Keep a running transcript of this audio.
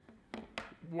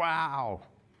Wow.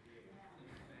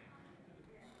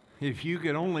 If you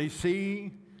could only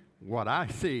see what I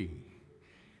see.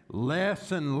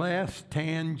 Less and less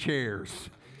tan chairs.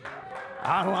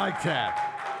 I like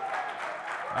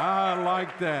that. I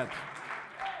like that.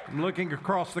 I'm looking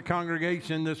across the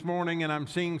congregation this morning and I'm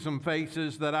seeing some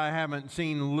faces that I haven't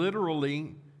seen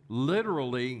literally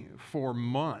for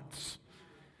months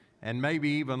and maybe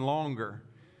even longer.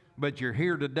 But you're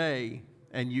here today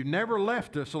and you never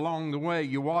left us along the way.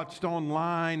 You watched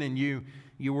online and you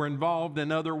were involved in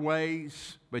other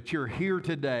ways, but you're here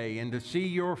today, and to see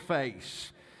your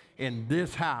face in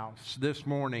this house this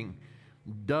morning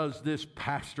does this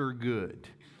pastor good.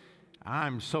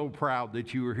 I'm so proud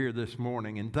that you were here this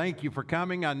morning, and thank you for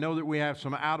coming. I know that we have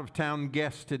some out-of-town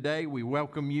guests today. We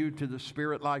welcome you to the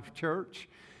Spirit Life Church.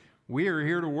 We are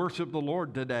here to worship the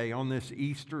Lord today on this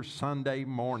Easter Sunday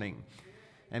morning.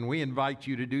 And we invite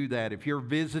you to do that. If you're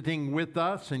visiting with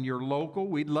us and you're local,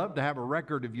 we'd love to have a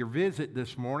record of your visit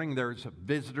this morning. There's a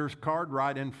visitor's card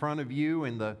right in front of you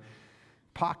in the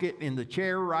pocket in the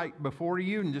chair right before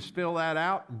you, and just fill that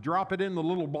out and drop it in the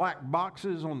little black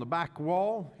boxes on the back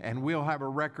wall, and we'll have a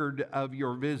record of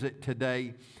your visit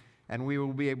today, and we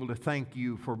will be able to thank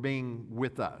you for being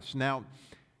with us. Now,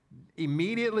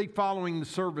 immediately following the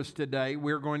service today,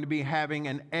 we're going to be having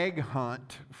an egg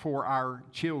hunt for our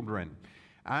children.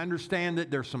 I understand that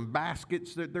there's some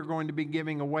baskets that they're going to be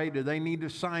giving away. Do they need to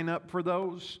sign up for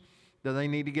those? Do they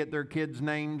need to get their kids'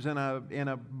 names in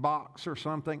a box or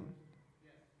something?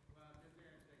 Yes. Well, Miss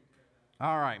Erin's taking care of that.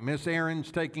 All right, Miss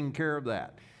Erin's taking care of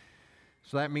that.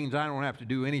 So that means I don't have to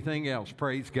do anything else,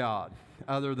 praise God,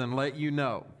 other than let you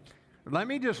know. Let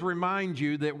me just remind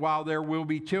you that while there will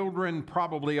be children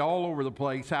probably all over the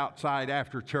place outside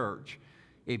after church,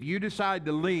 if you decide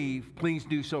to leave, please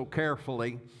do so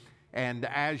carefully. And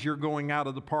as you're going out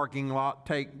of the parking lot,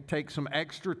 take some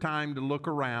extra time to look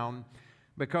around,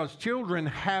 because children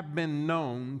have been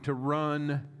known to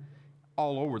run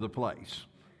all over the place.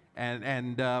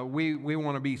 And we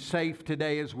want to be safe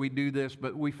today as we do this,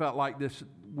 but we felt like this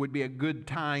would be a good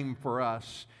time for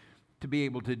us to be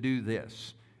able to do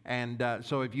this. And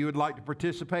so if you would like to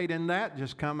participate in that,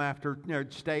 just come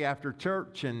stay after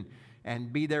church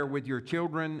and be there with your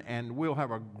children, and we'll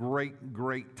have a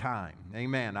great time.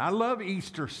 Amen. I love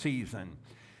Easter season.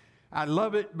 I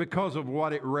love it because of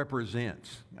what it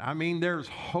represents. I mean, there's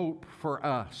hope for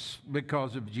us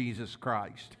because of Jesus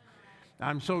Christ.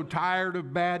 I'm so tired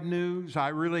of bad news. I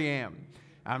really am.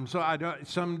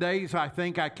 Some days I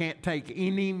think I can't take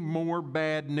any more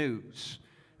bad news.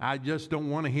 I just don't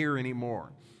want to hear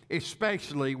anymore,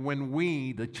 especially when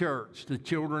we, the church, the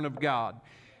children of God,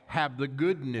 have the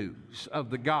good news of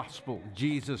the gospel,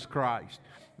 Jesus Christ.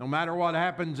 No matter what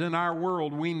happens in our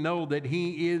world, we know that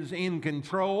He is in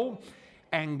control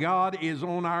and God is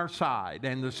on our side.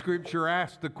 And the scripture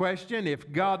asks the question,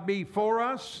 if God be for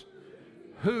us,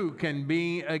 who can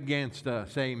be against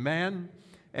us? Amen.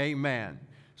 Amen.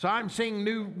 So I'm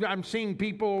seeing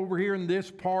people over here in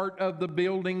this part of the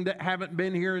building that haven't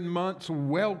been here in months.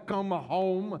 Welcome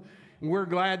home. We're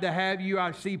glad to have you.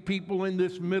 I see people in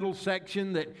this middle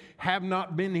section that have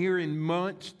not been here in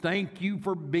months. Thank you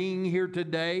for being here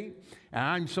today. And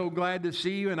I'm so glad to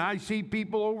see you. And I see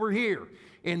people over here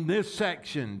in this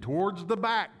section, towards the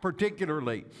back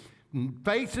particularly.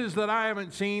 Faces that I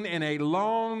haven't seen in a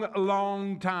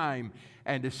long time.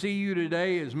 And to see you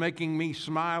today is making me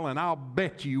smile. And I'll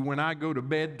bet you when I go to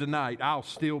bed tonight, I'll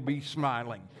still be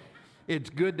smiling.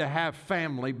 It's good to have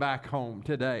family back home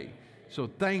today. So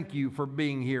thank you for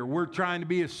being here. We're trying to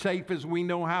be as safe as we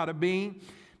know how to be,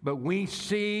 but we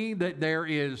see that there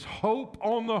is hope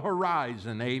on the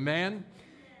horizon. Amen?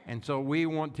 And so we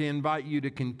want to invite you to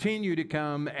continue to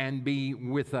come and be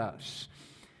with us.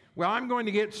 Well, I'm going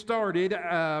to get started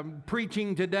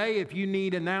preaching today. If you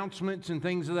need announcements and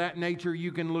things of that nature,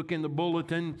 you can look in the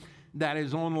bulletin that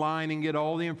is online and get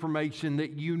all the information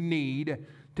that you need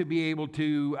to be able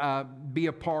to be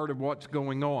a part of what's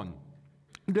going on.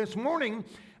 This morning,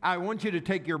 I want you to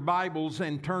take your Bibles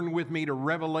and turn with me to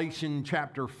Revelation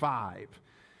chapter 5.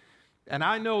 And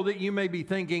I know that you may be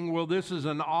thinking, well, this is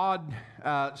an odd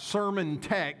sermon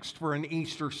text for an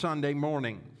Easter Sunday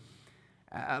morning.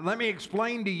 Let me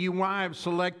explain to you why I've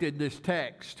selected this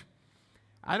text.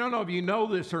 I don't know if you know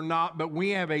this or not, but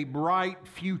we have a bright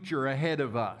future ahead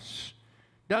of us.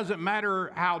 Doesn't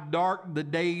matter how dark the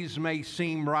days may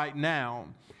seem right now,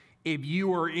 if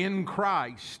you are in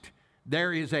Christ,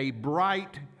 there is a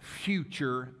bright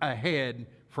future ahead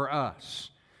for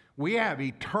us. We have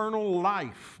eternal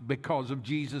life because of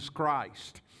Jesus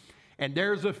Christ. And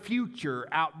there's a future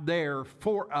out there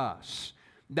for us.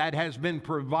 that has been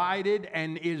provided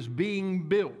and is being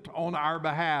built on our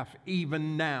behalf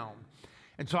even now.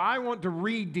 And so I want to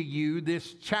read to you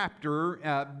this chapter.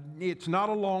 It's not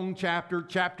a long chapter,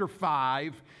 chapter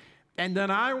 5. And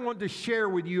then I want to share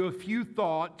with you a few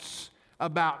thoughts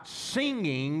about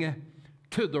singing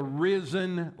to the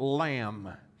risen Lamb.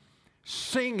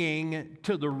 Singing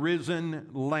to the risen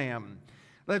Lamb.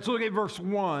 Let's look at verse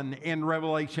 1 in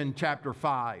Revelation chapter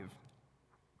 5.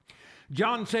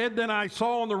 John said, "Then I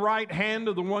saw on the right hand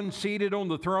of the one seated on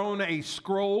the throne a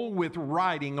scroll with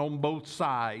writing on both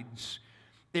sides.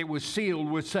 It was sealed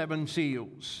with 7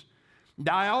 seals. And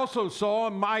I also saw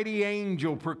a mighty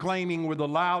angel proclaiming with a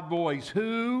loud voice,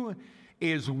 'Who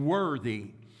is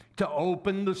worthy to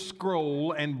open the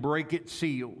scroll and break its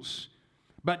seals?'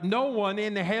 But no one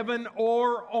in heaven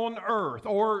or on earth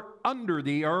or under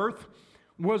the earth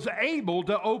was able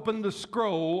to open the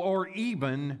scroll or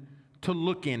even to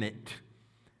look in it."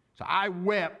 So I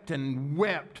wept and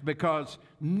wept because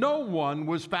no one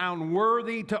was found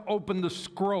worthy to open the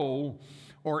scroll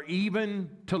or even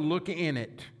to look in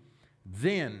it.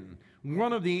 Then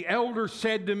one of the elders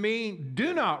said to me,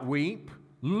 "Do not weep.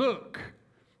 Look,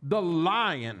 the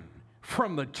Lion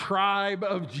from the tribe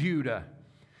of Judah,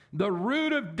 the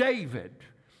Root of David,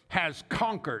 has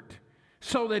conquered,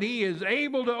 so that he is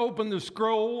able to open the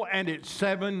scroll and its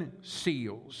 7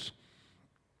 seals."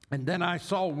 And then I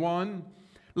saw one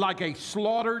like a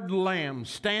slaughtered lamb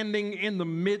standing in the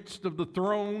midst of the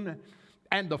throne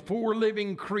and the 4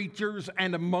 living creatures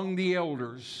and among the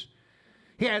elders.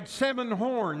 He had 7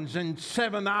 horns and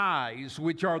 7 eyes,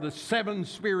 which are the 7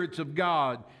 spirits of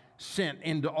God sent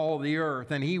into all the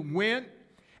earth. And he went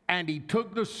and he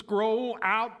took the scroll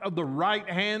out of the right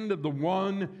hand of the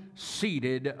one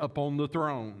seated upon the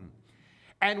throne.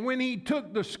 And when he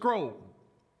took the scroll,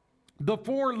 the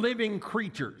 4 living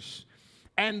creatures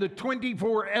and the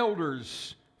 24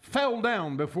 elders fell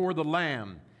down before the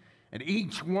Lamb. And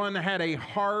each one had a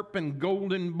harp and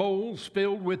golden bowls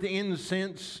filled with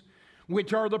incense,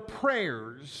 which are the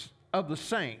prayers of the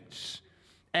saints.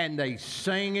 And they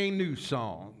sang a new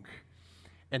song.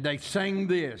 And they sang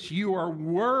this, "You are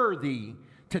worthy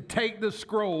to take the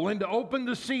scroll and to open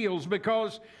the seals,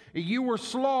 because you were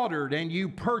slaughtered and you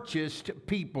purchased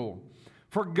people.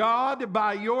 For God,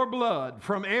 by your blood,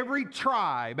 from every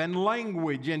tribe and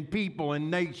language and people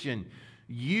and nation,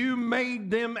 you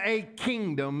made them a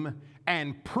kingdom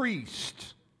and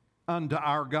priests unto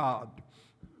our God,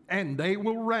 and they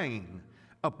will reign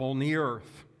upon the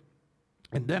earth."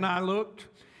 And then I looked,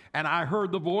 and I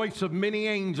heard the voice of many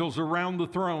angels around the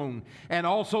throne, and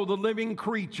also the living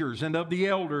creatures and of the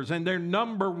elders, and their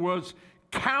number was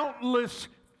countless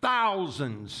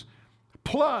thousands,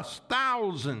 plus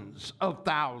thousands of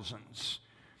thousands.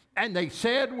 And they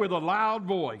said with a loud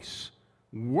voice,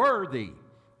 "Worthy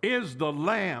is the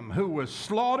Lamb who was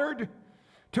slaughtered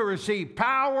to receive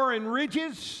power and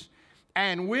riches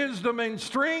and wisdom and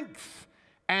strength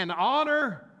and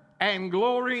honor and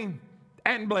glory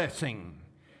and blessing."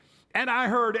 And I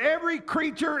heard every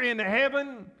creature in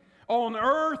heaven, on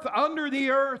earth, under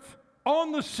the earth,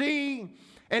 on the sea,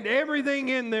 and everything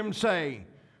in them say,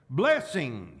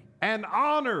 "Blessing and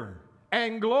honor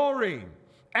and glory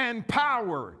and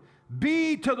power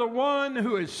be to the one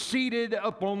who is seated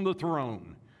upon the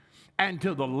throne, and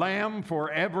to the Lamb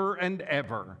forever and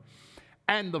ever."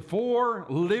 And the 4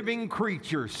 living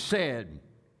creatures said,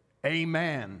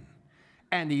 "Amen."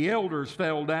 And the elders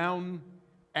fell down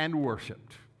and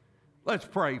worshiped. Let's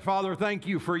pray. Father, thank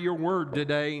you for your word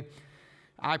today.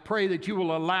 I pray that you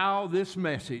will allow this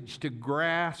message to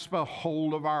grasp a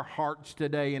hold of our hearts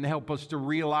today and help us to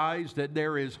realize that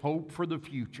there is hope for the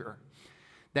future,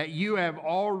 that you have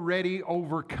already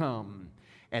overcome.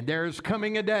 And there is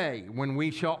coming a day when we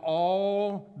shall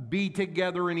all be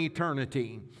together in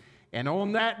eternity. And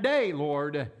on that day,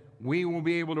 Lord, we will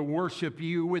be able to worship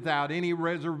you without any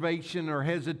reservation or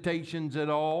hesitations at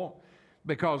all,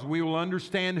 because we will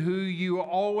understand who you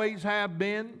always have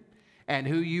been and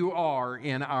who you are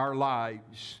in our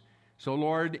lives. So,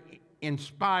 Lord,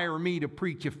 inspire me to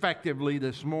preach effectively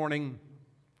this morning,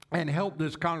 and help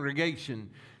this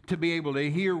congregation to be able to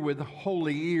hear with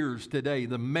holy ears today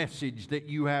the message that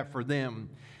you have for them.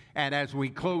 And as we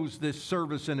close this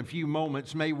service in a few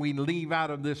moments, may we leave out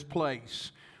of this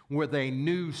place with a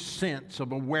new sense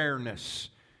of awareness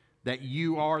that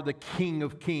you are the King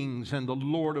of Kings and the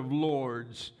Lord of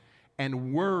Lords,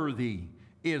 and worthy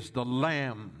is the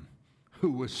Lamb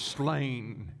who was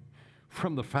slain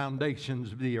from the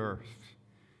foundations of the earth.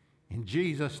 In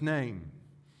Jesus' name,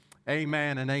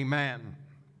 amen and amen.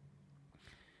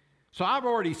 So I've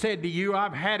already said to you,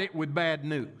 I've had it with bad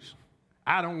news.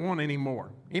 I don't want any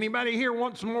more. Anybody here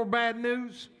want some more bad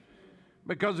news?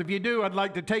 Because if you do, I'd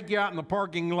like to take you out in the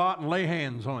parking lot and lay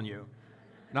hands on you.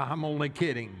 No, I'm only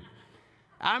kidding.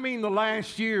 I mean, the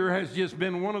last year has just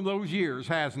been one of those years,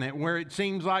 hasn't it, where it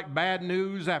seems like bad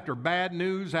news after bad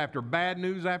news after bad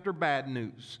news after bad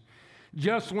news.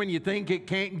 Just when you think it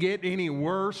can't get any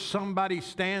worse, somebody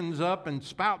stands up and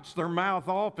spouts their mouth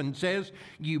off and says,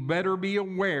 you better be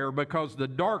aware because the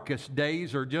darkest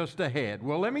days are just ahead.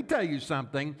 Well, let me tell you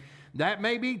something. That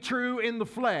may be true in the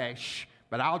flesh,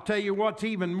 but I'll tell you what's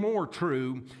even more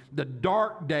true. The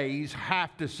dark days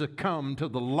have to succumb to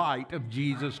the light of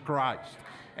Jesus Christ.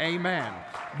 Amen.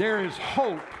 There is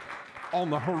hope on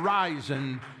the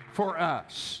horizon for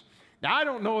us. Now, I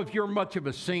don't know if you're much of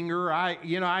a singer.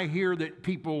 I hear that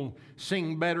people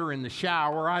sing better in the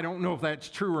shower. I don't know if that's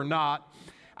true or not.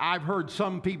 I've heard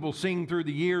some people sing through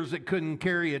the years that couldn't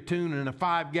carry a tune in a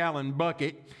 5-gallon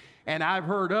bucket, and I've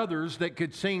heard others that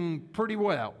could sing pretty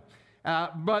well.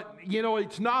 But,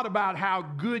 it's not about how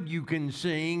good you can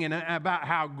sing and about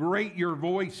how great your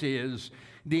voice is.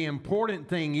 The important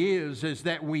thing is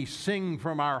that we sing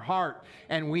from our heart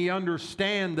and we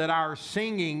understand that our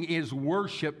singing is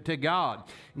worship to God.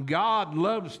 God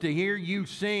loves to hear you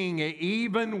sing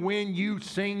even when you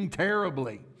sing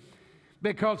terribly,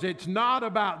 because it's not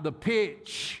about the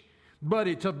pitch, but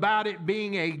it's about it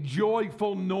being a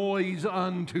joyful noise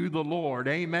unto the Lord.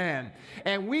 Amen.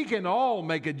 And we can all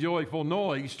make a joyful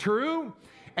noise, true?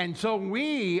 And so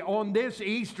we, on this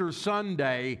Easter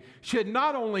Sunday, should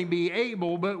not only be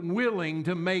able but willing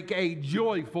to make a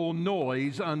joyful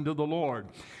noise unto the Lord.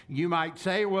 You might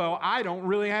say, well, I don't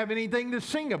really have anything to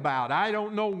sing about. I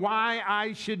don't know why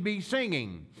I should be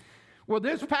singing. Well,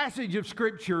 this passage of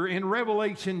Scripture in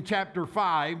Revelation chapter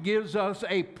 5 gives us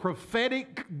a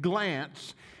prophetic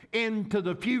glance into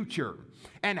the future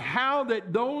and how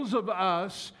that those of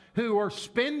us who are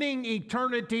spending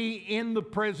eternity in the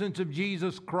presence of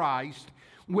Jesus Christ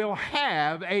will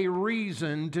have a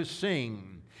reason to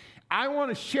sing. I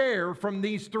want to share from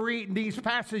these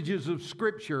passages of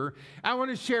Scripture, I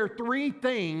want to share 3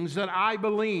 things that I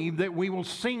believe that we will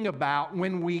sing about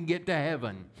when we get to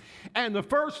heaven. And the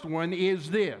first one is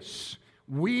this: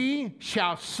 we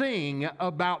shall sing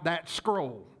about that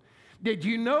scroll. Did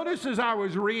you notice as I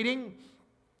was reading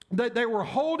that they were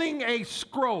holding a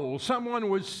scroll? Someone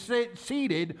was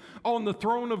seated on the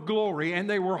throne of glory, and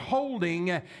they were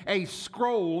holding a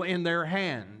scroll in their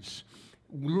hands.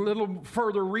 A little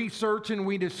further research, and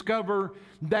we discover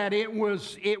that it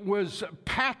was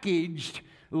packaged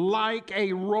like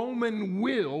a Roman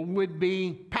will would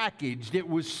be packaged. It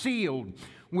was sealed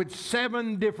with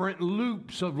 7 different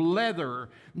loops of leather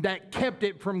that kept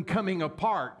it from coming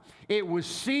apart. It was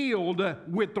sealed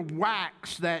with the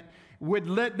wax that would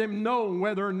let them know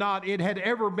whether or not it had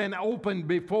ever been opened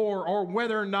before, or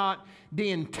whether or not the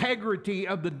integrity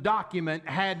of the document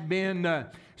had been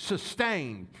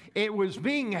sustained. It was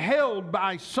being held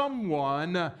by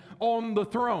someone on the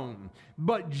throne.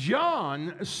 But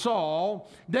John saw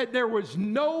that there was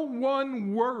no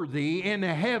one worthy in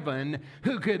heaven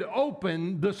who could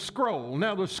open the scroll.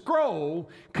 Now, the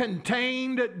scroll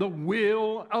contained the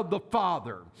will of the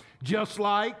Father. Just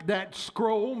like that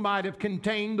scroll might have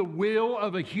contained the will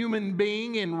of a human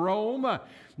being in Rome,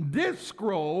 this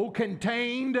scroll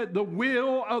contained the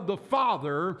will of the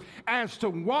Father as to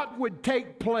what would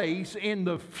take place in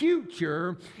the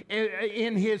future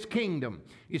in His kingdom.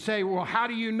 You say, well, how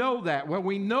do you know that? Well,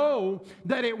 we know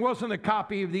that it wasn't a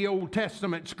copy of the Old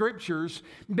Testament Scriptures,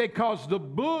 because the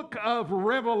book of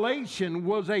Revelation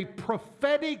was a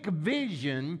prophetic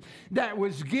vision that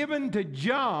was given to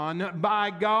John by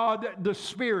God the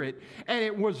Spirit. And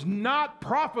it was not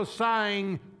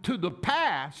prophesying to the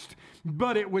past,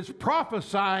 but it was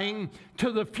prophesying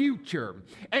to the future.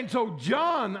 And so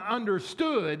John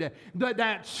understood that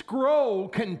that scroll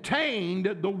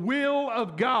contained the will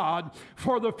of God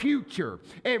for the future.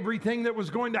 Everything that was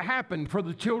going to happen for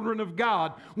the children of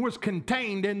God was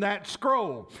contained in that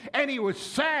scroll. And he was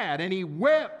sad, and he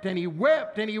wept, and he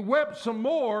wept, and he wept some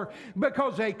more,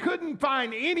 because they couldn't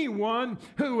find anyone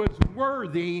who was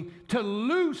worthy to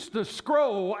loose the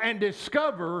scroll and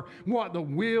discover what the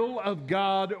will of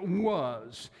God was.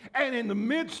 And in the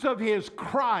midst of his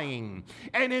crying,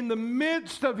 and in the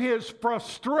midst of his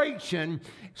frustration,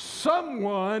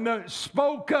 someone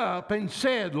spoke up and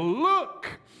said,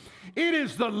 "Look, it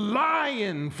is the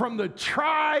Lion from the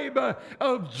tribe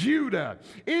of Judah.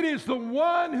 It is the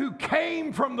one who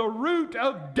came from the root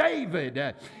of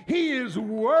David. He is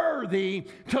worthy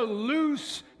to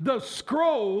loose the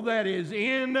scroll that is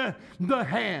in the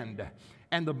hand."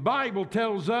 And the Bible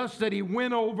tells us that he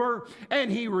went over and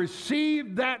he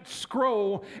received that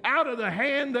scroll out of the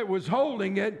hand that was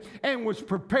holding it and was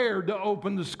prepared to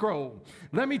open the scroll.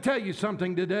 Let me tell you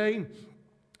something today.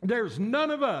 There's none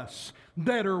of us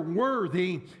that are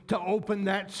worthy to open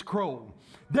that scroll.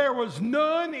 There was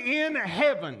none in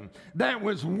heaven that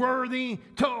was worthy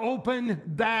to open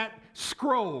that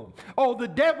scroll. Oh, the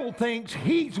devil thinks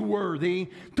he's worthy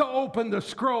to open the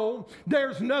scroll.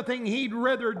 There's nothing he'd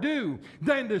rather do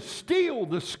than to steal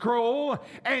the scroll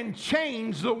and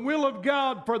change the will of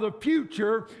God for the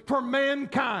future for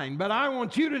mankind. But I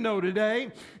want you to know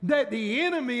today that the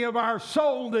enemy of our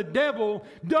soul, the devil,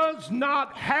 does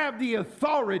not have the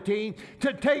authority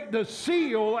to take the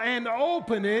seal and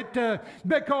open it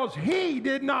because he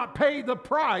did not pay the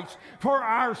price for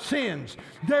our sins.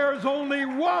 There's only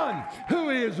one who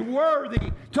is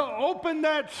worthy to open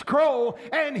that scroll,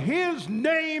 and his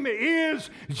name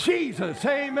is Jesus.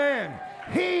 Amen.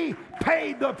 He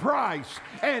paid the price,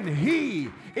 and he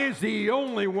is the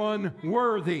only one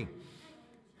worthy.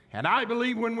 And I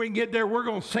believe when we get there, we're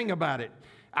going to sing about it.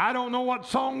 I don't know what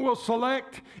song we'll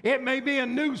select. It may be a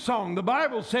new song. The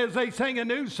Bible says they sing a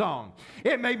new song.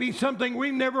 It may be something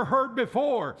we've never heard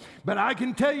before. But I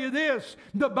can tell you this,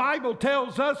 the Bible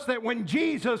tells us that when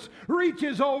Jesus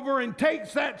reaches over and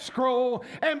takes that scroll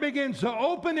and begins to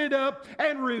open it up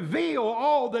and reveal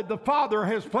all that the Father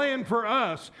has planned for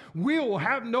us, we'll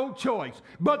have no choice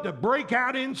but to break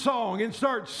out in song and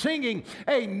start singing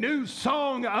a new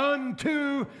song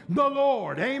unto the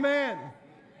Lord. Amen.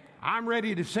 I'm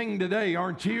ready to sing today,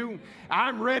 aren't you?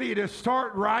 I'm ready to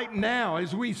start right now.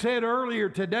 As we said earlier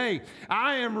today,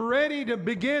 I am ready to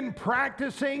begin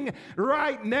practicing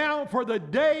right now for the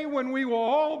day when we will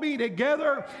all be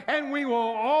together and we will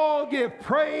all give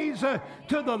praise to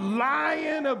the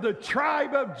Lion of the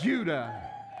tribe of Judah,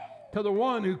 to the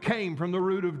one who came from the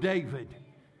root of David.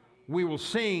 We will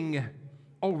sing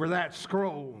over that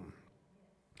scroll.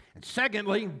 And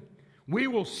secondly, we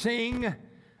will sing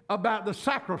about the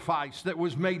sacrifice that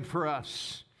was made for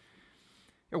us.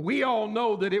 We all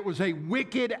know that it was a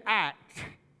wicked act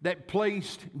that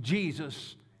placed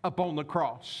Jesus upon the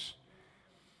cross.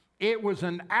 It was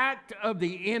an act of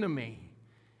the enemy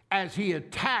as he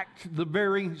attacked the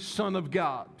very Son of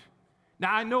God.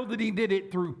 Now, I know that he did it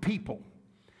through people.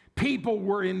 People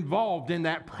were involved in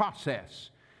that process.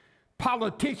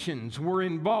 Politicians were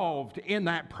involved in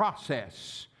that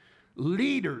process.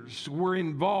 Leaders were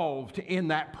involved in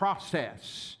that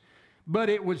process. But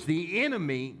it was the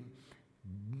enemy,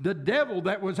 the devil,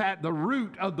 that was at the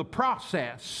root of the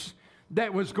process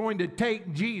that was going to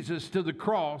take Jesus to the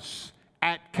cross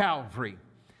at Calvary.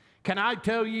 Can I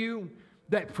tell you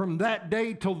that from that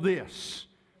day till this,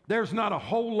 there's not a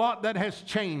whole lot that has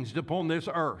changed upon this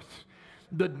earth.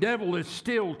 The devil is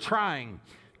still trying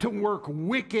to work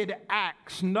wicked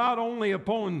acts, not only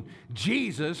upon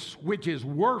Jesus, which is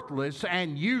worthless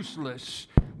and useless,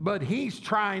 but he's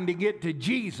trying to get to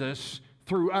Jesus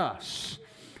through us.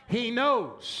 He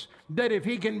knows that if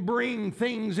he can bring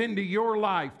things into your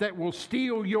life that will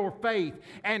steal your faith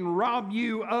and rob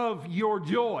you of your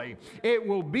joy, it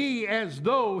will be as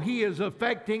though he is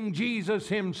affecting Jesus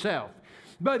himself.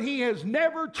 But he has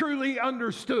never truly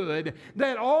understood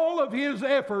that all of his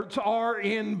efforts are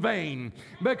in vain,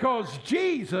 because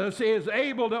Jesus is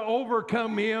able to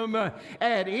overcome him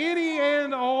at any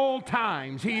and all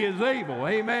times. He is able.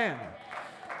 Amen.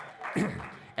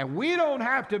 And we don't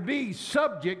have to be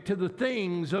subject to the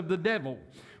things of the devil.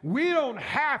 We don't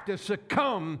have to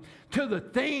succumb to the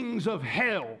things of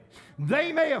hell.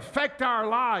 They may affect our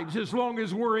lives as long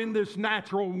as we're in this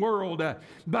natural world.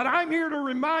 But I'm here to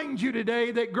remind you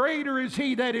today that greater is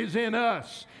he that is in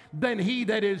us than he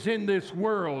that is in this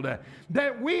world.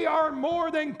 That we are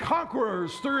more than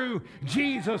conquerors through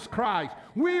Jesus Christ.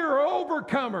 We are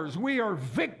overcomers. We are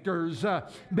victors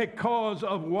because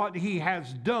of what he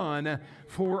has done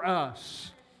for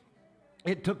us.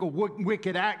 It took a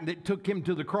wicked act that took him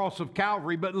to the cross of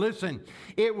Calvary. But listen,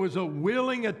 it was a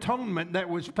willing atonement that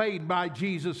was paid by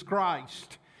Jesus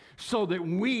Christ so that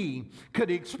we could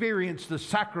experience the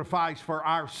sacrifice for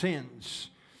our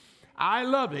sins. I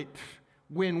love it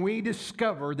when we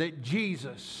discover that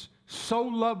Jesus so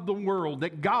loved the world,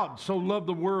 that God so loved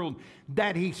the world,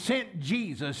 that he sent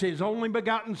Jesus, his only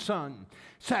begotten Son,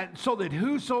 so that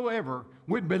whosoever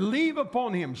would believe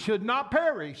upon him should not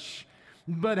perish,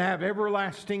 but have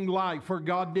everlasting life. For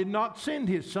God did not send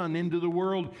his Son into the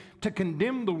world to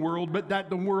condemn the world, but that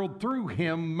the world through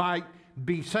him might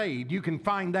be saved. You can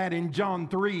find that in John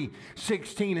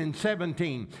 3:16 and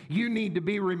 17. You need to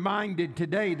be reminded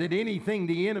today that anything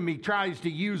the enemy tries to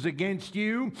use against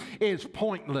you is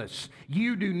pointless.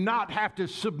 You do not have to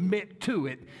submit to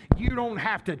it. You don't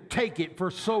have to take it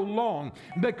for so long,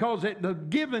 because at the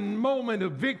given moment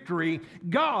of victory,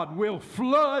 God will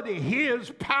flood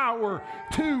His power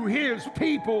to His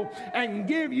people and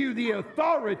give you the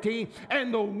authority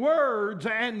and the words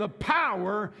and the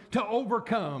power to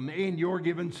overcome in your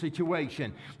given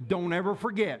situation. Don't ever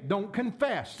forget. Don't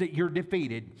confess that you're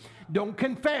defeated. Don't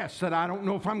confess that I don't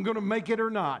know if I'm going to make it or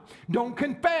not. Don't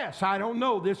confess, I don't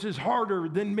know, this is harder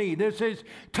than me. This is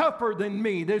tougher than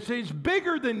me. This is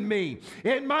bigger than me.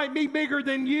 It might be bigger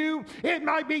than you. It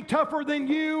might be tougher than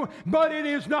you, but it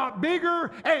is not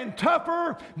bigger and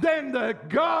tougher than the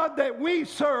God that we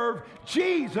serve.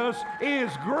 Jesus is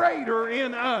greater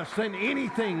in us than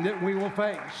anything that we will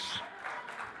face.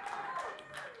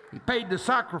 He paid the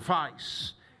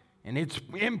sacrifice. And it's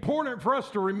important for us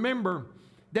to remember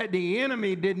that the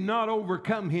enemy did not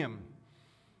overcome him.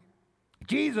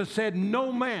 Jesus said,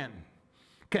 no man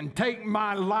can take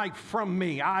my life from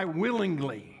me. I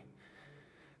willingly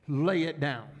lay it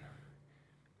down.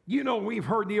 You know, we've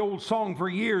heard the old song for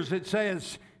years that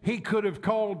says, He could have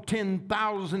called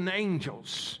 10,000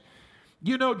 angels.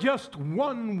 You know, just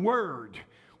one word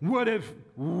would have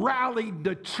rallied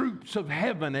the troops of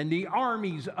heaven and the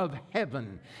armies of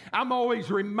heaven. I'm always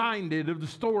reminded of the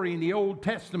story in the Old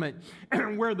Testament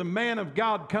where the man of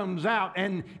God comes out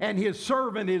and his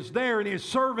servant is there, and his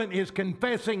servant is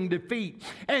confessing defeat.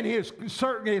 And his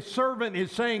servant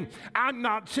is saying, I'm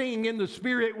not seeing in the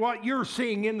Spirit what you're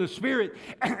seeing in the Spirit.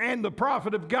 And the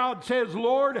prophet of God says,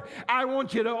 Lord, I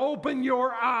want you to open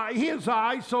his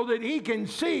eyes so that he can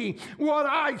see what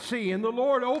I see. And the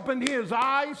Lord opened his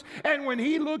eyes, and when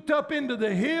he looked up into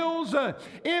the hills,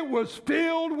 it was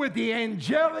filled with the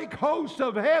angelic host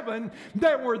of heaven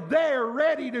that were there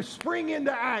ready to spring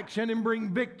into action and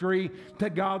bring victory to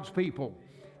God's people.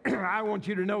 I want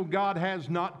you to know God has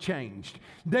not changed.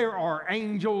 There are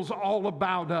angels all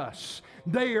about us.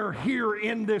 They are here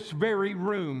in this very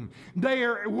room. They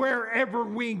are wherever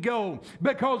we go,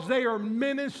 because they are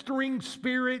ministering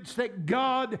spirits that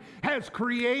God has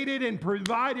created and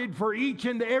provided for each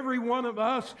and every one of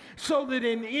us, so that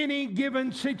in any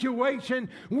given situation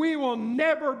we will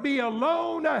never be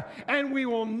alone, and we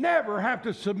will never have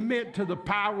to submit to the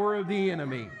power of the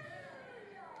enemy.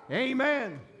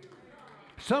 Amen.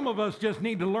 Some of us just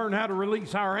need to learn how to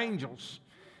release our angels.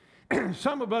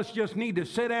 Some of us just need to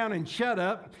sit down and shut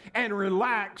up and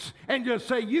relax and just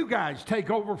say, you guys take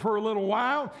over for a little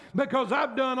while, because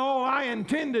I've done all I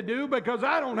intend to do, because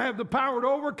I don't have the power to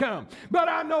overcome. But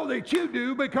I know that you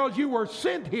do, because you were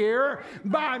sent here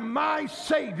by my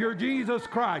Savior, Jesus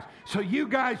Christ. So you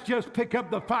guys just pick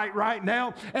up the fight right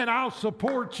now, and I'll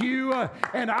support you,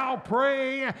 and I'll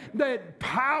pray that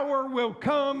power will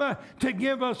come to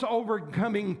give us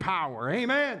overcoming power.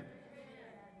 Amen.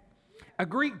 A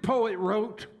Greek poet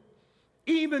wrote,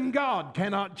 even God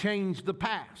cannot change the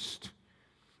past.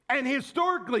 And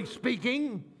historically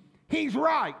speaking, he's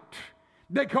right,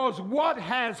 because what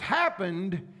has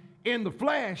happened in the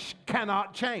flesh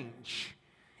cannot change.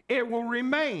 It will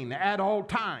remain at all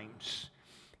times.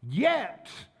 Yet,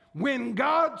 when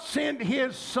God sent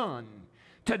His Son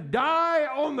to die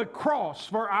on the cross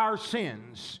for our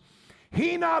sins,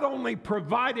 He not only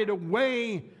provided a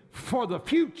way for the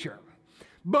future,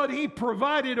 but He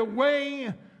provided a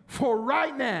way for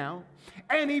right now,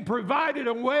 and He provided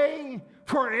a way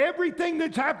for everything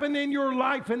that's happened in your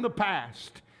life in the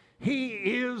past. He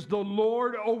is the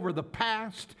Lord over the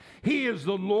past. He is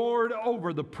the Lord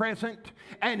over the present,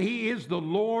 and He is the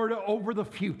Lord over the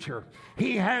future.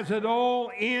 He has it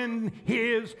all in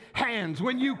His hands.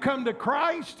 When you come to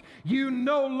Christ, you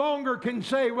no longer can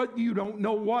say, well, you don't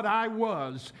know what I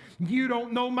was. You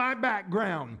don't know my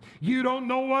background. You don't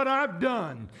know what I've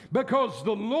done. Because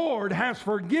the Lord has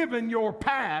forgiven your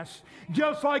past,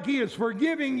 just like He is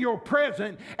forgiving your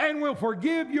present and will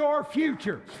forgive your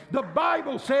future. The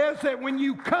Bible says that when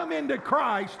you come into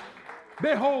Christ,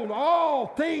 behold, all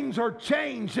things are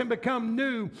changed and become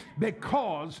new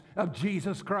because of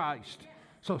Jesus Christ.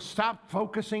 So stop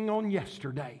focusing on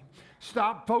yesterday.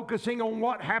 Stop focusing on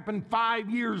what happened 5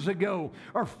 years ago,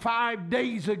 or 5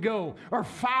 days ago, or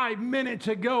 5 minutes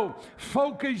ago.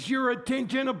 Focus your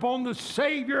attention upon the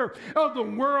Savior of the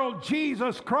world,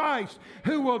 Jesus Christ,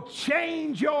 who will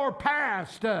change your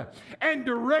past and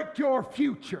direct your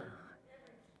future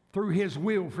through His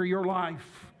will for your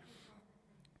life.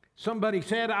 Somebody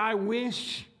said, I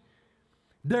wish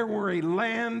there were a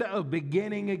land of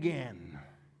beginning again.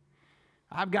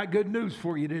 I've got good news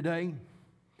for you today.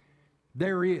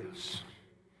 there is.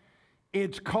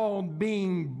 It's called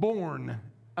being born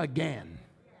again.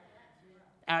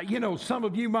 Some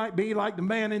of you might be like the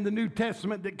man in the New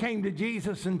Testament that came to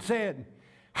Jesus and said,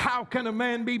 how can a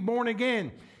man be born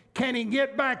again? Can he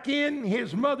get back in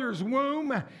his mother's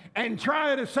womb and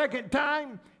try it a second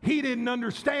time? He didn't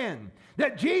understand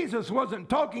that Jesus wasn't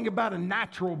talking about a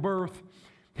natural birth.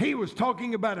 He was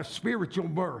talking about a spiritual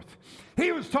birth.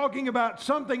 He was talking about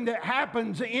something that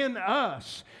happens in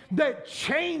us that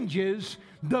changes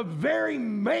the very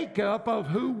makeup of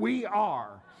who we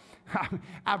are.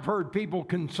 I've heard people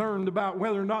concerned about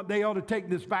whether or not they ought to take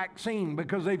this vaccine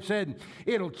because they've said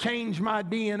it'll change my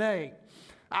DNA.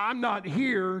 I'm not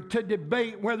here to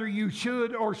debate whether you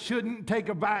should or shouldn't take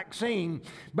a vaccine,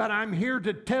 but I'm here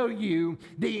to tell you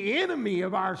the enemy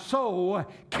of our soul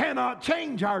cannot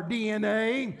change our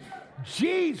DNA.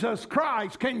 Jesus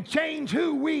Christ can change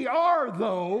who we are,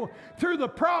 though, through the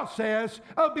process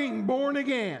of being born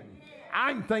again.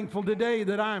 I'm thankful today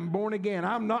that I'm born again.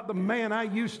 I'm not the man I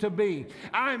used to be.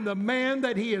 I'm the man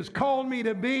that He has called me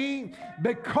to be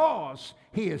because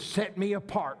He has set me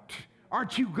apart.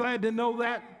 Aren't you glad to know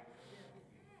that?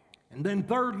 And then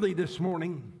thirdly this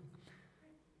morning,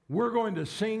 we're going to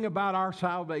sing about our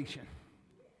salvation.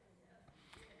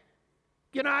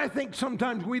 I think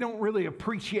sometimes we don't really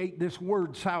appreciate this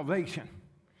word salvation.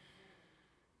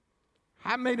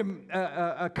 I made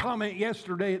a comment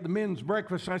yesterday at the men's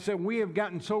breakfast. I said, we have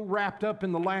gotten so wrapped up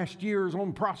in the last years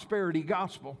on prosperity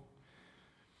gospel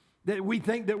that we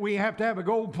think that we have to have a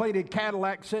gold-plated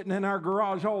Cadillac sitting in our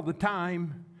garage all the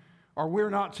time or we're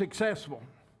not successful,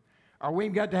 or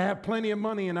we've got to have plenty of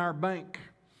money in our bank,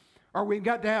 or we've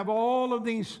got to have all of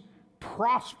these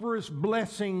prosperous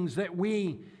blessings that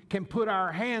we can put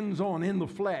our hands on in the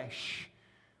flesh.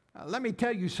 Let me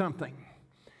tell you something,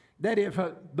 that if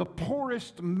the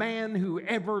poorest man who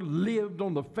ever lived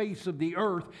on the face of the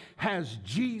earth has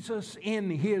Jesus in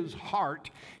his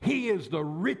heart, he is the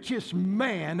richest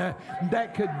man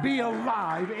that could be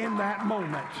alive in that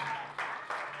moment.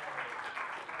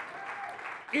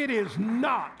 It is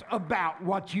not about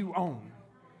what you own.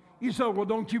 You say, well,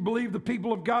 don't you believe the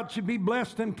people of God should be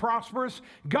blessed and prosperous?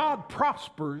 God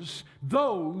prospers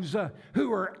those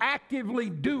who are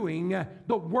actively doing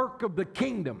the work of the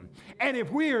kingdom. And if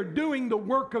we are doing the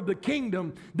work of the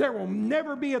kingdom, there will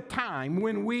never be a time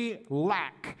when we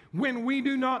lack, when we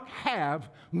do not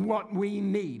have what we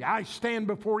need. I stand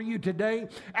before you today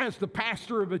as the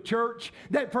pastor of a church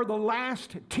that for the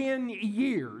last 10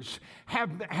 years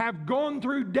have gone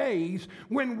through days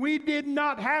when we did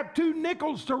not have 2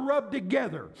 nickels to rub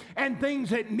together, and things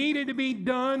that needed to be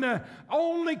done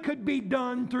only could be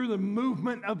done through the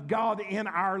movement of God in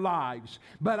our lives.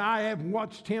 But I have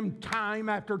watched Him time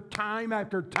after time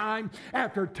after time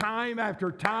after time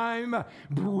after time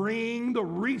bring the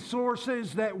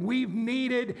resources that we've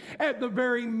needed at the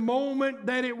very moment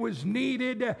that it was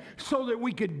needed so that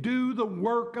we could do the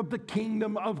work of the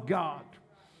kingdom of God.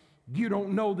 You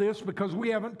don't know this because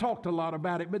we haven't talked a lot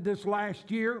about it, but this last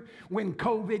year when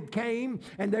COVID came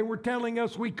and they were telling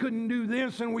us we couldn't do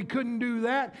this and we couldn't do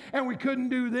that and we couldn't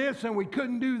do this and we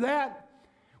couldn't do that,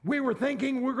 we were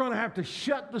thinking we're going to have to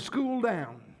shut the school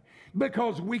down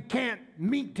because we can't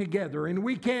meet together and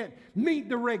we can't meet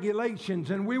the regulations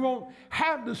and we won't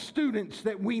have the students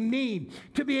that we need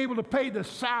to be able to pay the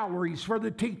salaries for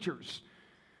the teachers.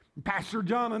 Pastor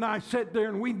John and I sat there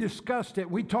and we discussed it.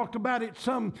 We talked about it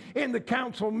some in the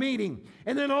council meeting.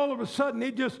 And then all of a sudden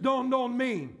it just dawned on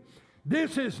me.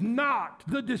 This is not,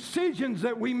 the decisions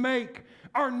that we make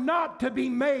are not to be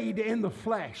made in the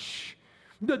flesh.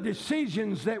 The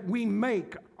decisions that we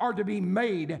make are to be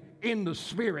made in the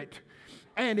Spirit.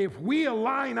 And if we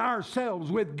align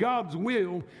ourselves with God's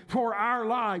will for our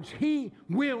lives, He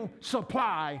will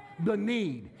supply the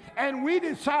need. And we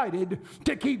decided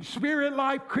to keep Spirit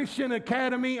Life Christian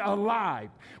Academy alive.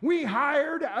 We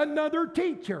hired another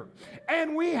teacher,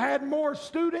 and we had more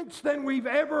students than we've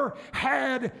ever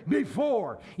had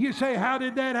before. You say, how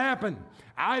did that happen?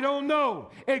 I don't know,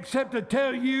 except to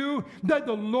tell you that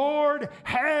the Lord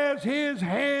has His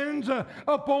hands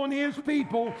upon His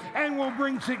people and will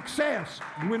bring success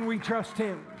when we trust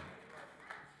Him.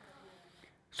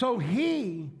 So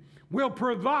He will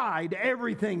provide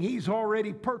everything. He's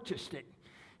already purchased it.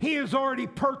 He has already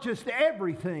purchased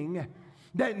everything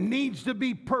that needs to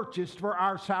be purchased for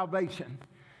our salvation.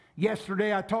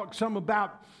 Yesterday I talked some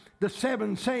about the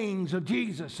 7 sayings of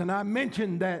Jesus, and I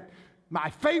mentioned that my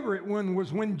favorite one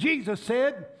was when Jesus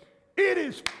said, "It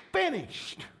is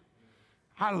finished."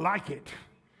 I like it.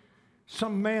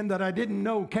 Some man that I didn't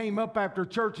know came up after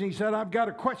church and he said, "I've got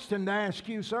a question to ask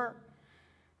you, sir."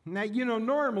 Now,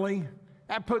 normally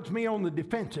that puts me on the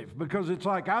defensive, because it's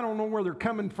like I don't know where they're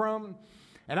coming from,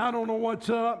 and I don't know what's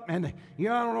up, and I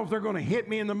don't know if they're going to hit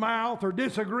me in the mouth or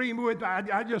disagree with.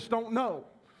 I just don't know.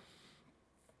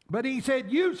 But he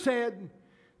said, you said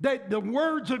that the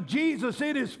words of Jesus,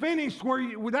 it is finished,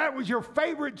 that was your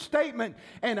favorite statement,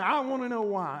 and I want to know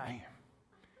why.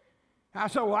 I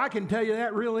said, well, I can tell you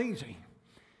that real easy.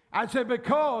 I said,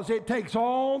 because it takes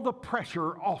all the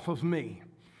pressure off of me.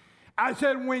 I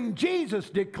said, when Jesus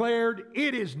declared,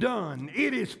 it is done,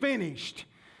 it is finished,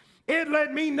 it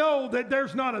let me know that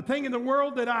there's not a thing in the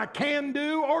world that I can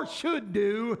do or should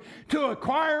do to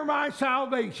acquire my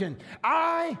salvation.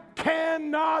 I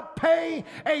cannot pay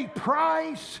a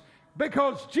price,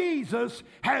 because Jesus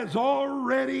has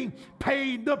already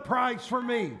paid the price for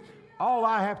me. All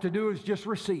I have to do is just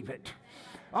receive it.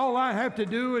 All I have to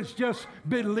do is just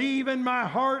believe in my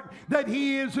heart that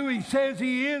He is who He says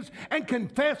He is, and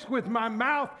confess with my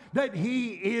mouth that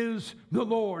He is the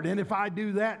Lord. And if I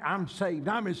do that, I'm saved.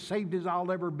 I'm as saved as I'll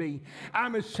ever be.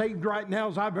 I'm as saved right now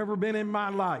as I've ever been in my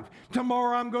life.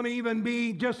 Tomorrow I'm going to even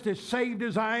be just as saved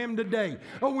as I am today.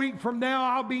 A week from now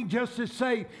I'll be just as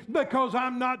saved, because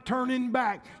I'm not turning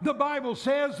back. The Bible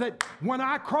says that when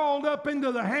I crawled up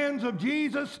into the hands of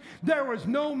Jesus, there was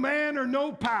no man or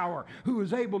no power who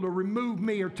was able to remove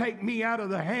me or take me out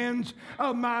of the hands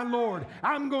of my Lord.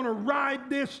 I'm going to ride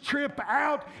this trip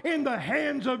out in the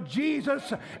hands of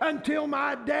Jesus until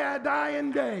my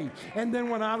dying day. And then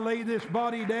when I lay this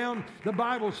body down, the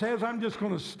Bible says I'm just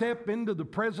going to step into the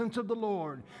presence of the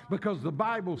Lord, because the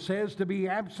Bible says to be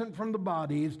absent from the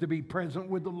body is to be present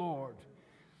with the Lord.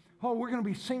 Oh, we're going to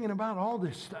be singing about all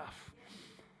this stuff.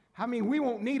 I mean, we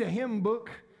won't need a hymn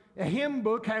book. A hymn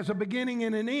book has a beginning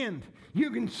and an end. You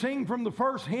can sing from the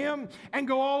first hymn and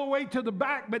go all the way to the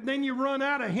back, but then you run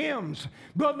out of hymns.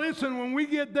 But listen, when we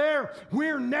get there,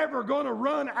 we're never going to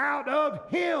run out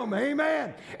of Him.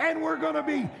 Amen. And we're going to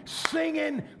be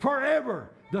singing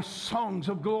forever the songs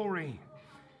of glory.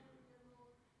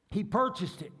 He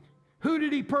purchased it. Who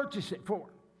did He purchase it for?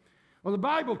 Well, the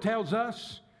Bible tells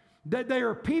us that there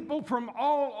are people from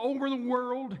all over the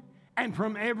world and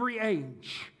from every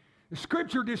age. The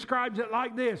Scripture describes it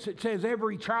like this. It says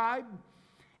every tribe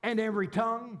and every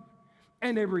tongue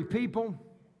and every people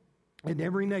and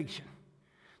every nation.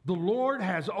 The Lord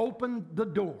has opened the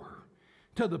door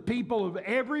to the people of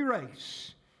every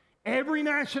race, every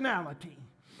nationality,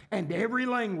 and every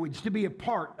language to be a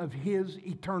part of His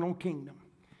eternal kingdom.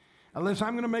 Unless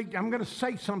I'm going to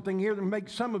say something here that make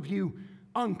some of you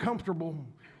uncomfortable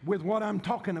with what I'm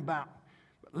talking about.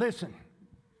 But listen.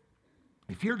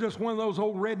 If you're just one of those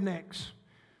old rednecks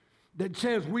that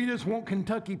says we just want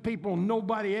Kentucky people and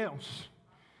nobody else,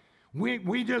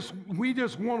 we just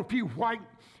want a few white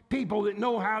people that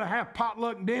know how to have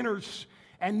potluck dinners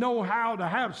and know how to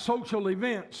have social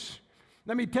events,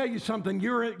 let me tell you something,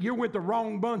 you're with the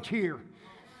wrong bunch here.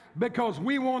 Because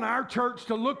we want our church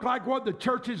to look like what the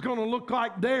church is going to look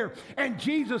like there. And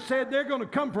Jesus said they're going to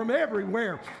come from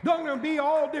everywhere. They're going to be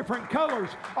all different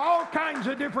colors. All kinds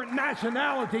of different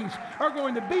nationalities are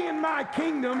going to be in my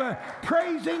kingdom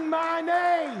praising my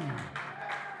name.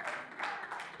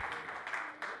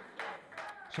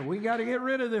 So we got to get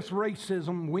rid of this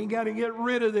racism. We got to get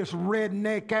rid of this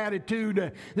redneck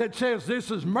attitude that says this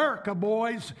is America,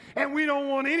 boys, and we don't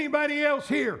want anybody else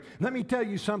here. Let me tell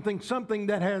you something. Something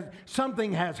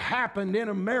has happened in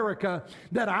America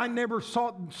that I never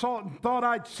thought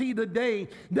I'd see the day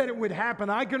that it would happen.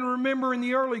 I can remember in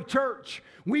the early church,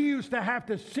 we used to have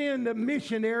to send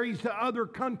missionaries to other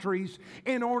countries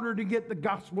in order to get the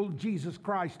gospel of Jesus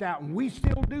Christ out. And we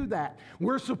still do that.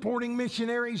 We're supporting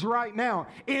missionaries right now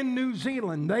in New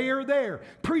Zealand. They are there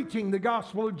preaching the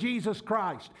gospel of Jesus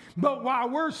Christ. But while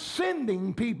we're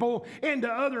sending people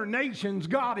into other nations,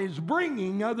 God is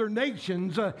bringing other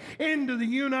nations into the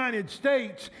United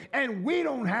States. And we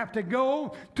don't have to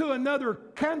go to another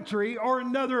country or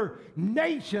another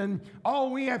nation.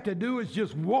 All we have to do is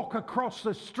just walk across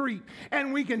the street,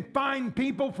 and we can find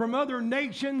people from other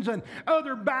nations and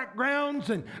other backgrounds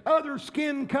and other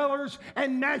skin colors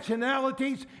and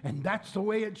nationalities. And that's the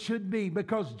way it should be,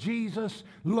 because Jesus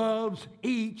loves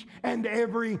each and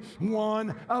every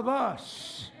one of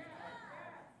us.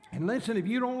 And listen, if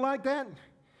you don't like that,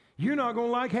 you're not going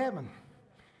to like heaven.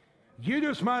 You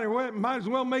just might as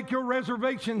well make your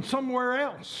reservation somewhere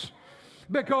else.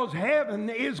 Because heaven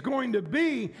is going to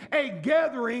be a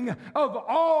gathering of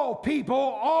all people,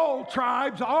 all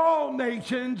tribes, all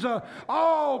nations,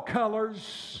 all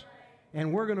colors.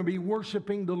 And we're going to be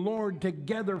worshiping the Lord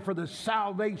together for the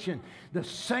salvation. The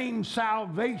same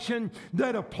salvation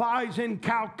that applies in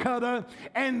Calcutta,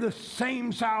 and the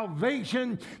same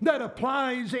salvation that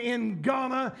applies in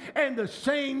Ghana, and the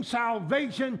same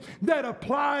salvation that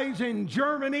applies in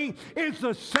Germany is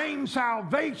the same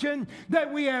salvation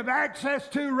that we have access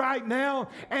to right now,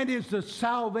 and is the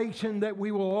salvation that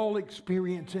we will all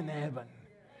experience in heaven.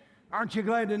 Aren't you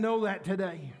glad to know that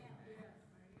today?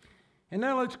 And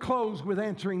now let's close with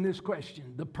answering this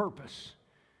question, the purpose.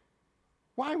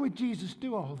 Why would Jesus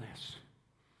do all this?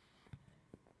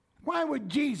 Why would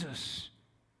Jesus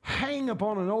hang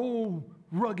upon an old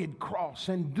rugged cross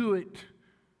and do it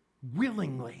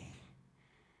willingly?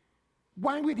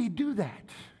 Why would he do that?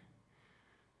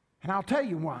 And I'll tell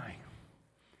you why.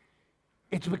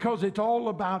 It's because it's all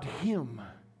about him.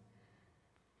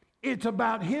 It's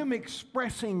about him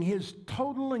expressing his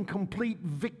total and complete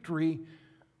victory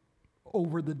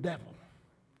over the devil.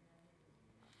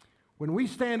 When we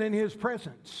stand in his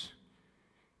presence,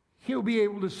 he'll be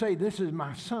able to say, this is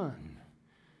my son.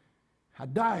 I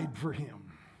died for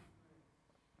him.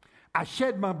 I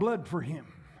shed my blood for him.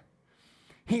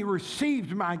 He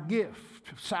received my gift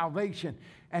of salvation,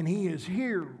 and he is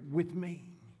here with me.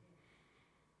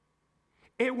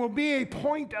 It will be a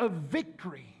point of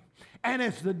victory. And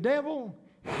as the devil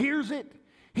hears it,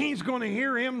 he's going to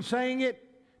hear him saying it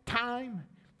time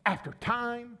after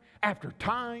time, after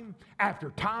time,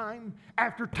 after time,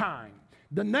 after time.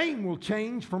 The name will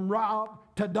change from Rob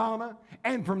to Donna,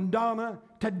 and from Donna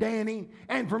to Danny,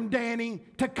 and from Danny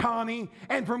to Connie,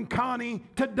 and from Connie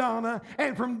to Donna,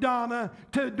 and from Donna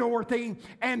to Dorothy,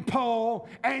 and Paul,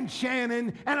 and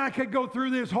Shannon, and I could go through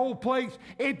this whole place.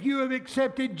 If you have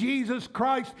accepted Jesus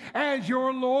Christ as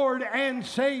your Lord and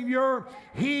Savior,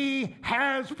 he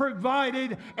has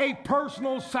provided a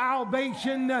personal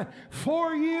salvation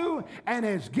for you and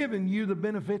has given you the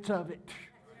benefits of it.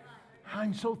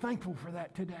 I'm so thankful for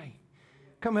that today.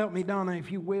 Come help me, Donna,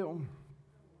 if you will.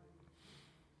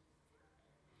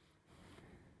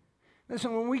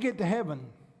 Listen, when we get to heaven,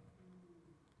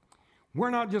 we're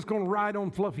not just going to ride on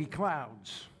fluffy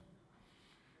clouds.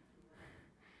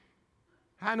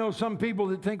 I know some people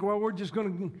that think, well, we're just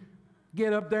going to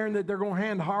get up there and that they're going to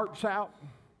hand harps out.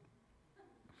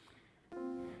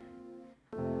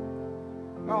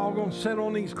 We're all going to sit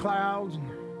on these clouds.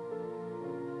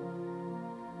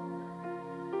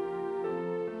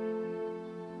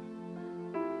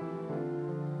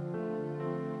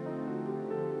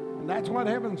 That's what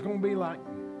heaven's going to be like.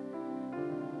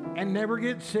 And never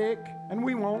get sick, and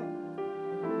we won't.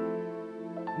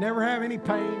 Never have any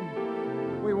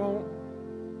pain, we won't.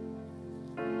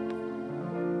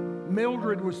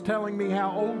 Mildred was telling me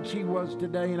how old she was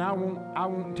today, and I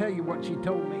won't tell you what she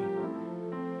told me.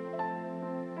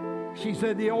 She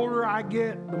said, the older I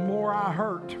get, the more I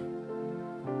hurt.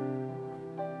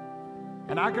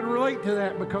 And I can relate to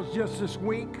that because just this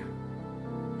week,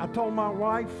 I told my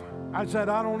wife, I said,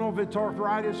 I don't know if it's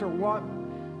arthritis or what.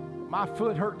 My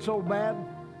foot hurts so bad.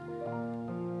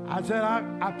 I said,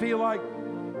 I feel like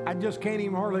I just can't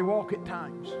even hardly walk at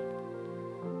times.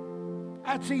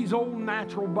 That's these old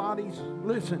natural bodies.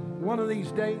 Listen, one of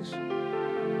these days,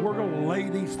 we're going to lay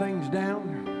these things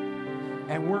down,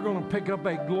 and we're going to pick up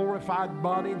a glorified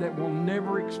body that will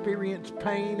never experience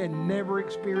pain and never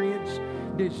experience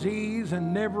disease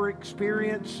and never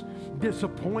experience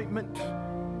disappointment.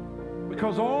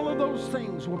 Because all of those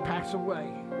things will pass away.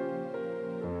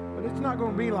 But it's not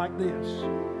going to be like this.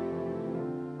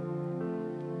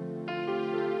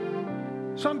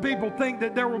 Some people think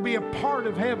that there will be a part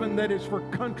of heaven that is for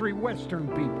country western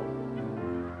people.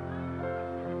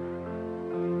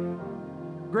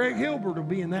 Greg Hilbert will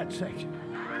be in that section.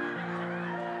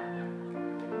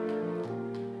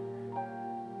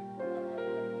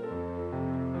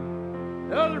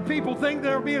 Other people think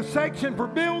there will be a section for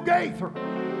Bill Gaither.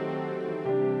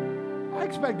 I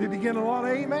expected to get a lot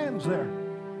of amens there.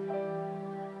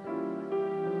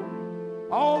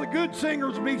 All the good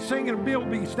singers will be singing, and Bill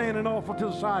will be standing off to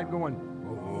the side going,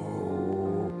 oh,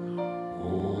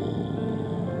 oh,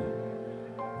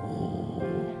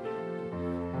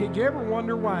 oh. Did you ever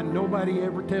wonder why nobody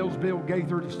ever tells Bill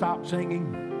Gaither to stop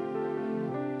singing?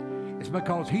 It's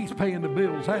because he's paying the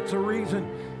bills. That's the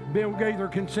reason Bill Gaither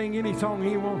can sing any song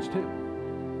he wants to.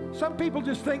 Some people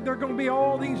just think there are going to be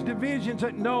all these divisions.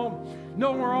 That no,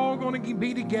 we're all going to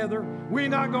be together. We're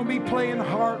not going to be playing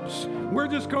harps. We're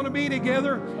just going to be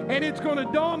together, and it's going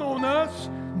to dawn on us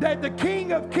that the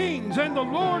King of Kings and the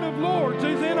Lord of Lords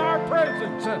is in our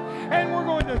presence. And we're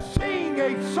going to sing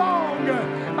a song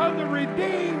of the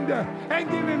redeemed and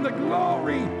give him the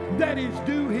glory that is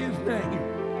due his name.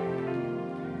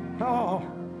 Oh,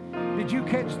 Did you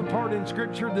catch the part in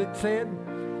Scripture that said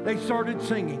they started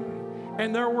singing,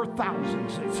 and there were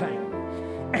thousands that sang?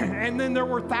 And then there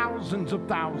were thousands of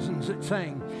thousands that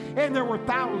sang. And there were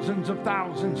thousands of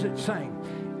thousands that sang.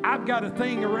 I've got a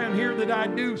thing around here that I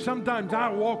do. Sometimes I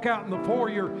walk out in the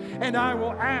foyer and I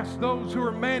will ask those who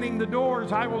are manning the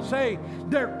doors, I will say,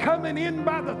 they're coming in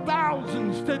by the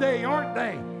thousands today, aren't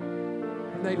they?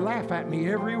 And they laugh at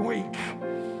me every week.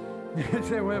 They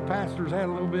say, well, pastor's had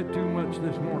a little bit too much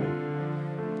this morning.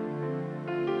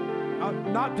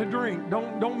 Not to drink.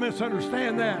 Don't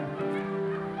misunderstand that.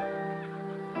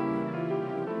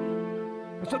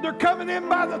 I said, they're coming in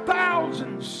by the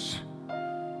thousands.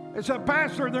 They said,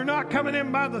 Pastor, they're not coming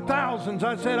in by the thousands.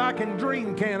 I said, I can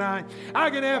dream, can't I? I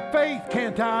can have faith,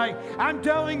 can't I? I'm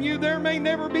telling you, there may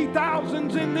never be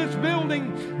thousands in this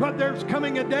building, but there's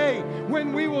coming a day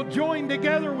when we will join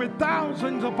together with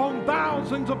thousands upon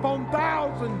thousands upon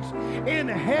thousands in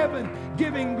heaven,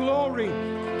 giving glory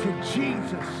to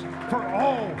Jesus for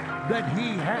all that He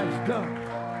has done.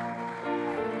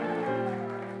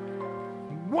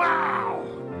 Wow!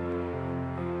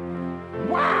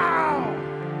 Wow!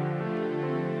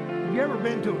 Have you ever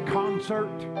been to a concert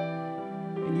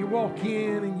and you walk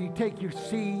in and you take your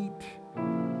seat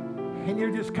and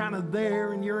you're just kind of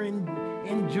there and you're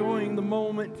enjoying the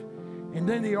moment, and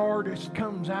then the artist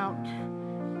comes out,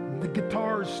 the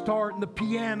guitars start and the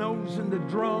pianos and the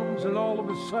drums, and all of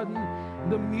a sudden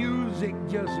the music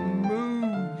just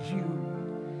moves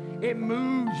you. It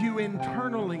moves you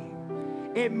internally.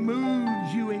 It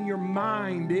moves you in your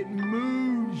mind. It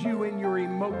moves you in your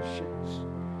emotions.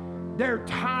 There are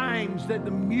times that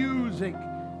the music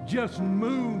just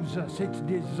moves us. It's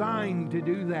designed to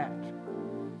do that.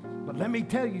 But let me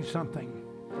tell you something.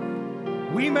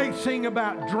 We may sing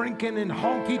about drinking and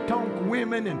honky-tonk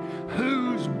women and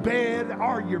whose bed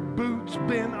are your boots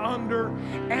been under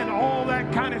and all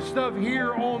that kind of stuff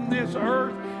here on this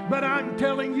earth. But I'm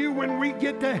telling you, when we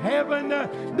get to heaven,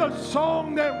 the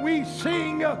song that we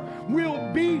sing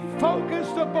will be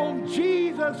focused upon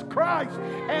Jesus Christ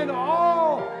and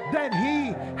all that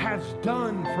He has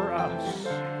done for us.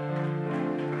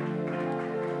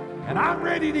 And I'm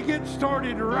ready to get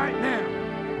started right now.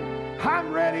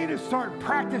 I'm ready to start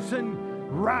practicing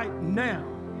right now.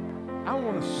 I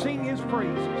want to sing His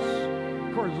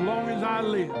praises for as long as I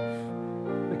live,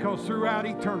 because throughout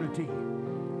eternity,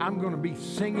 I'm going to be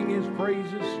singing His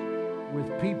praises with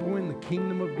people in the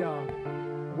kingdom of God.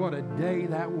 What a day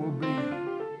that will be.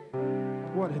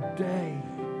 What a day.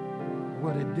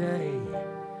 What a day.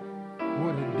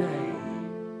 What a day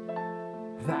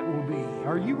that will be.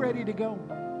 Are you ready to go?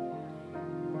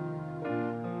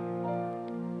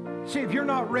 See, if you're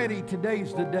not ready,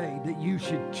 today's the day that you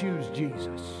should choose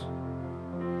Jesus.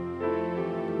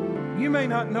 You may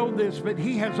not know this, but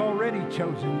He has already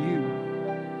chosen you.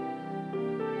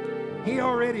 He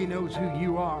already knows who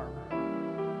you are.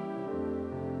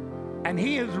 And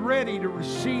He is ready to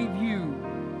receive you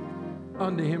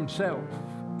unto Himself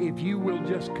if you will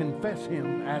just confess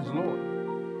Him as Lord.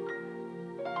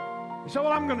 So,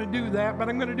 well, I'm going to do that, but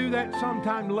I'm going to do that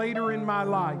sometime later in my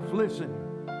life. Listen.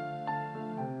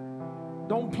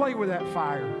 Don't play with that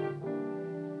fire.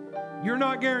 You're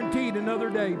not guaranteed another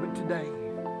day but today.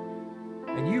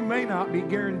 And you may not be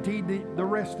guaranteed the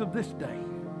rest of this day.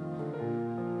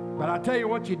 But I tell you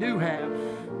what you do have.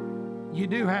 You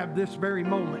do have this very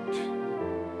moment.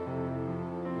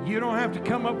 You don't have to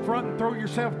come up front and throw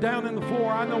yourself down in the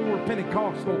floor. I know we're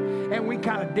Pentecostal and we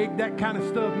kind of dig that kind of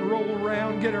stuff and roll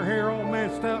around, get our hair all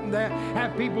messed up and that,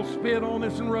 have people spit on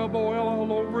us and rub oil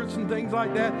all over us and things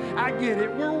like that. I get it.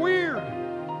 We're weird.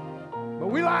 But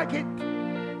we like it.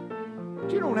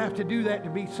 But you don't have to do that to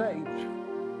be saved.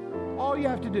 All you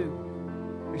have to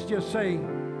do is just say,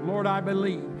 Lord, I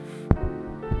believe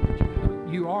that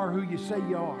you are who you say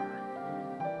you are.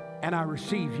 And I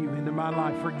receive you into my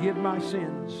life. Forgive my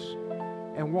sins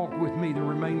and walk with me the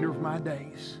remainder of my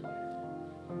days.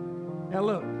 Now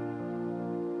look,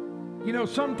 you know,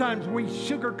 sometimes we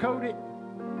sugarcoat it.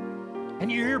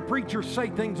 And you hear preachers say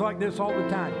things like this all the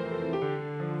time.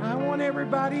 I want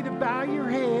everybody to bow your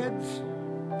heads,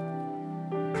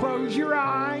 close your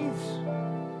eyes,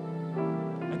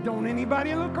 and don't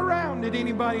anybody look around at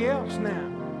anybody else now.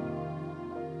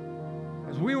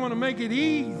 Because we want to make it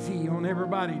easy on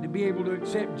everybody to be able to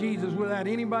accept Jesus without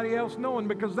anybody else knowing,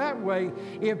 because that way,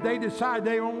 if they decide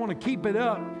they don't want to keep it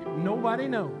up, nobody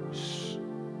knows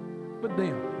but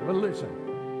them. But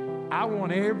listen, I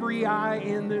want every eye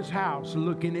in this house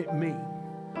looking at me.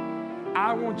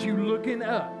 I want you looking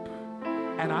up,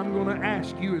 and I'm going to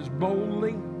ask you as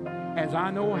boldly as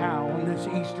I know how on this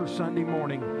Easter Sunday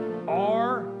morning,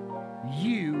 are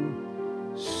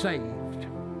you saved?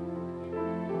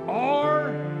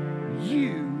 Are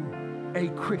you a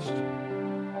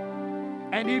Christian?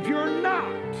 And if you're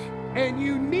not, and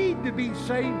you need to be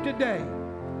saved today,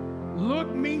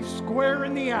 look me square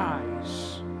in the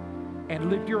eyes and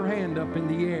lift your hand up in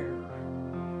the air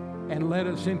and let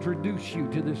us introduce you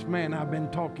to this man I've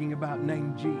been talking about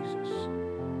named Jesus.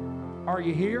 Are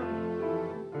you here?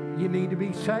 You need to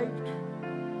be saved?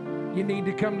 You need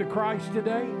to come to Christ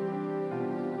today?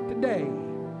 Today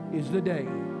is the day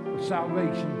of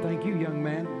salvation. Thank you, young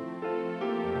man.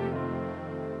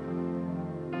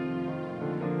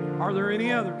 Are there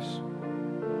any others?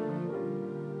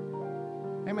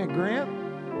 Amen. Grant,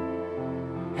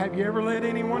 have you ever led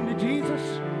anyone to Jesus?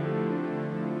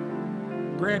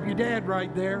 Grab your dad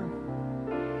right there,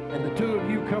 and the two of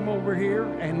you come over here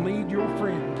and lead your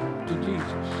friend to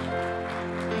Jesus.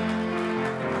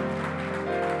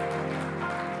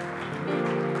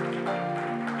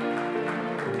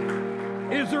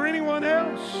 Is there anyone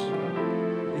else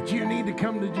that you need to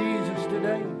come to Jesus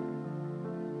today?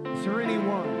 Is there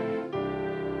anyone?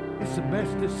 It's the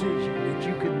best decision that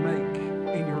you could make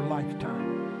in your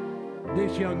lifetime.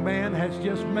 This young man has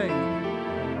just made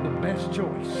the best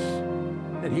choice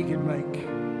that he could make.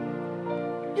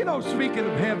 You know, speaking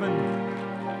of heaven,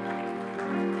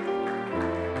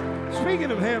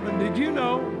 did you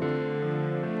know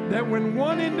that when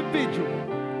one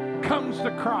individual comes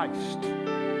to Christ,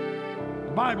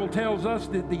 the Bible tells us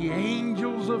that the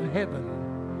angels of heaven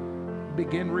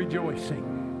begin rejoicing.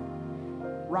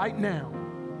 Right now,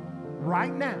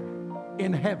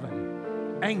 in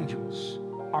heaven, angels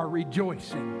are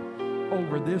rejoicing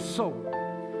over this soul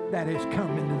that has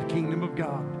come into the kingdom of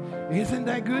God. Isn't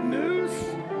that good news?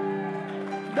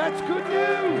 That's good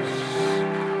news.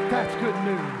 That's good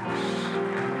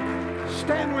news.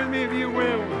 Stand with me if you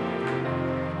will.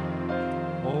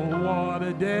 Oh, what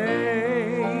a day